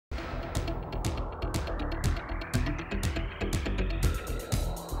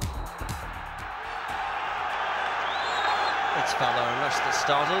It's Fowler and Rush that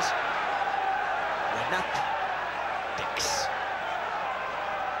started. Redknapp, Dix.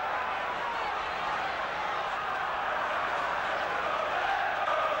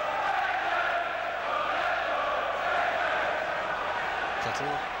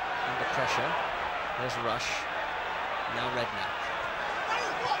 Little under pressure. There's Rush. Now Redknapp.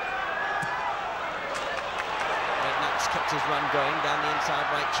 Redknapp's kept his run going down the inside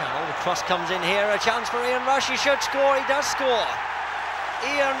right channel. The cross comes in here. A chance for Ian Rush. He should score. He does score.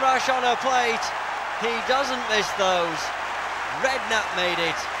 Ian Rush on a plate. He doesn't miss those. Redknapp made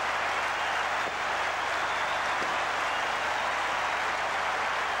it.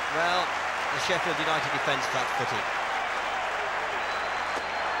 Well, the Sheffield United defence flat-footed.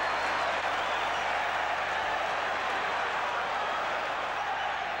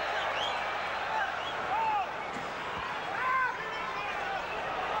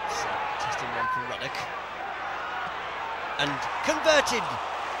 And converted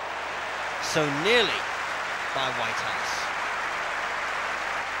so nearly by Whitehouse.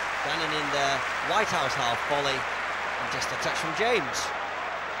 Gannon in there, Whitehouse half volley, and just a touch from James.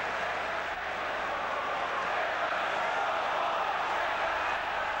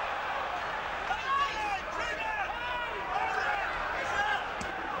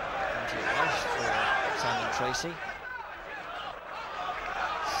 For Simon Tracy.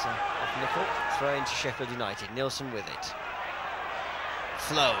 So off Nickel, throw into Sheffield United. Nielsen with it.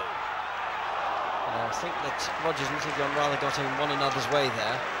 Flo. I think that Rogers and Littlejohn rather got in one another's way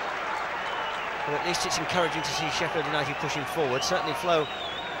there. But at least it's encouraging to see Sheffield United pushing forward. Certainly Flo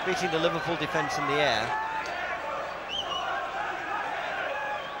beating the Liverpool defence in the air.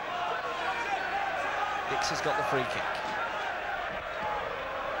 Dix has got the free kick.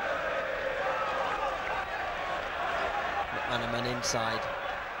 McManaman inside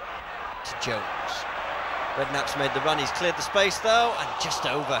to Jones. Redknapp's made the run, he's cleared the space though, and just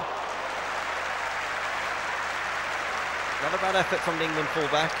over. Not a bad effort from the England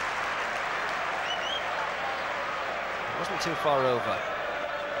fullback. It wasn't too far over.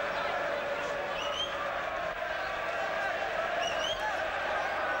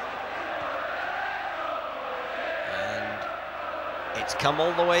 And it's come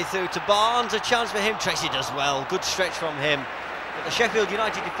all the way through to Barnes, a chance for him. Tracy does well, good stretch from him. But the Sheffield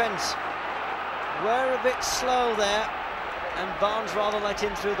United defence were a bit slow there, and Barnes rather let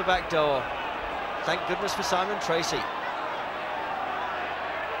in through the back door. Thank goodness for Simon Tracy.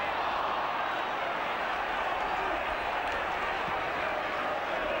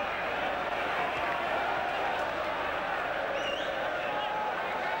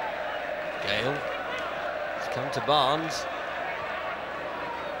 Gale has come to Barnes.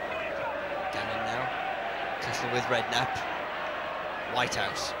 Gannon now. Tussle with Redknapp.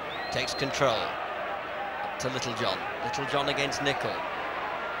 Whitehouse takes control. To Littlejohn. Littlejohn against Nickel.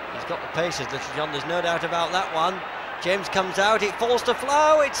 He's got the paces, Littlejohn, there's no doubt about that one. James comes out, it falls to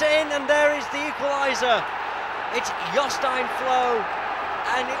Flo, it's in, and there is the equaliser. It's Jostein Flo,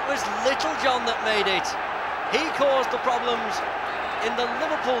 and it was Littlejohn that made it. He caused the problems in the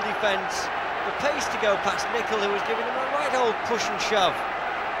Liverpool defence. The pace to go past Nickel, who was giving him a right old push and shove.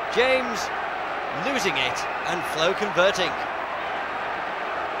 James losing it, and Flo converting.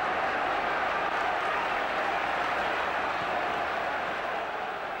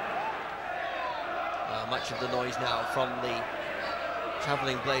 Much of the noise now from the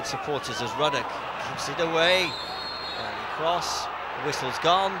travelling Blade supporters as Ruddock keeps it away. Early cross, the whistle's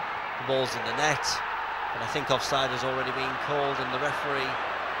gone, the ball's in the net, but I think offside has already been called, and the referee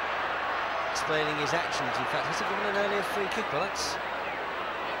explaining his actions. In fact, has he given an earlier free kick? Well, let's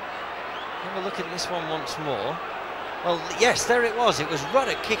have a look at this one once more. Well, yes, there it was. It was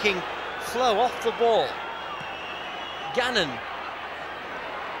Ruddock kicking Flo off the ball. Gannon.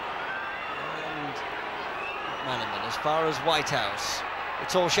 McManaman as far as Whitehouse.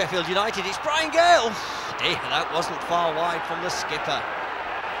 It's all Sheffield United. It's Brian Gale. Dear, that wasn't far wide from the skipper.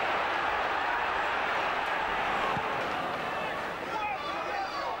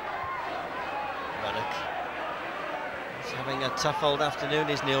 Ruddock. He's having a tough old afternoon,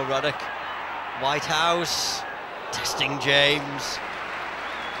 is Neil Ruddock. Whitehouse testing James.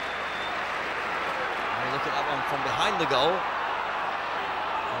 Have a look at that one from behind the goal.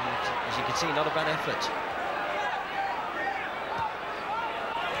 And as you can see, not a bad effort.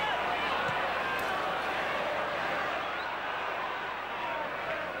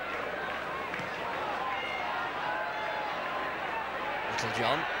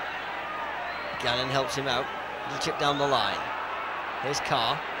 Littlejohn. Gannon helps him out. Little chip down the line. Here's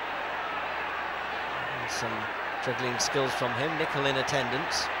Carr. And some juggling skills from him. Nickel in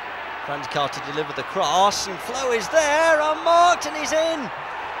attendance. Franz Carr to deliver the cross, and Flo is there, unmarked, and he's in.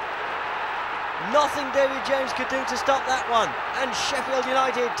 Nothing David James could do to stop that one, and Sheffield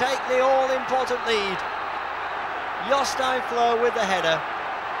United take the all-important lead. Jostein Flo with the header,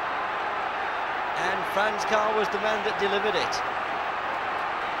 and Franz Carr was the man that delivered it.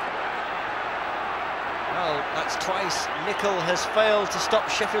 Well, that's twice Nicol has failed to stop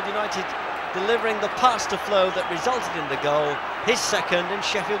Sheffield United delivering the pass to Flo that resulted in the goal, his second and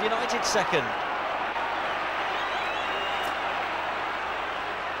Sheffield United's second.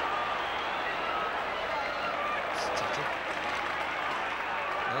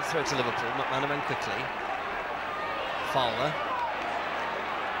 Another throw to Liverpool, McManaman quickly. Fowler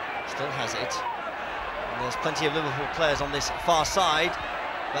still has it. And there's plenty of Liverpool players on this far side,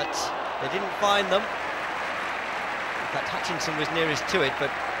 but they didn't find them. In fact, Hutchinson was nearest to it,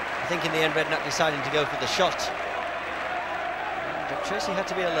 but I think in the end Redknapp deciding to go for the shot. And Tracy had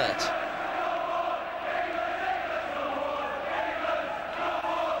to be alert.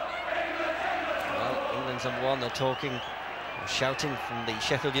 Well, England's number one, they're talking, or shouting from the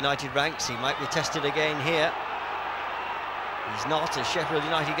Sheffield United ranks. He might be tested again here. He's not, as Sheffield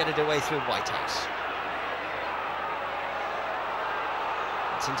United get it away through Whitehouse.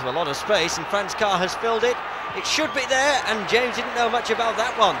 It's into a lot of space, and Franz Carr has filled it. It should be there, and James didn't know much about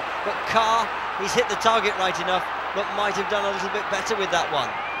that one. But Carr, he's hit the target right enough, but might have done a little bit better with that one.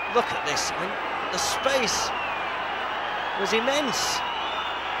 Look at this, I mean, the space was immense.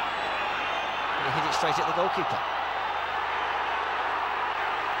 And he hit it straight at the goalkeeper.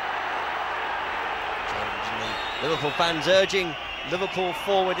 James and the Liverpool fans urging Liverpool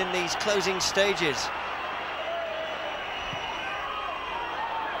forward in these closing stages.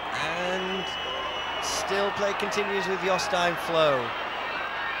 And still play continues with Jostein Flo.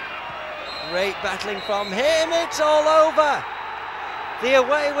 Great battling from him, it's all over. The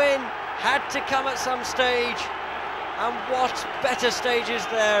away win had to come at some stage, and what better stage is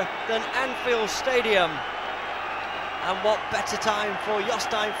there than Anfield Stadium? And what better time for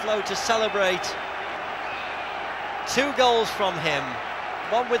Jostein Flo to celebrate? 2 goals from him,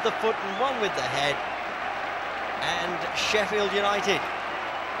 one with the foot and one with the head. And Sheffield United,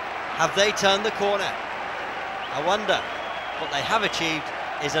 have they turned the corner? I wonder. What they have achieved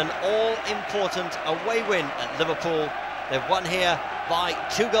is an all-important away win at Liverpool. They've won here by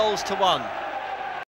 2 goals to 1.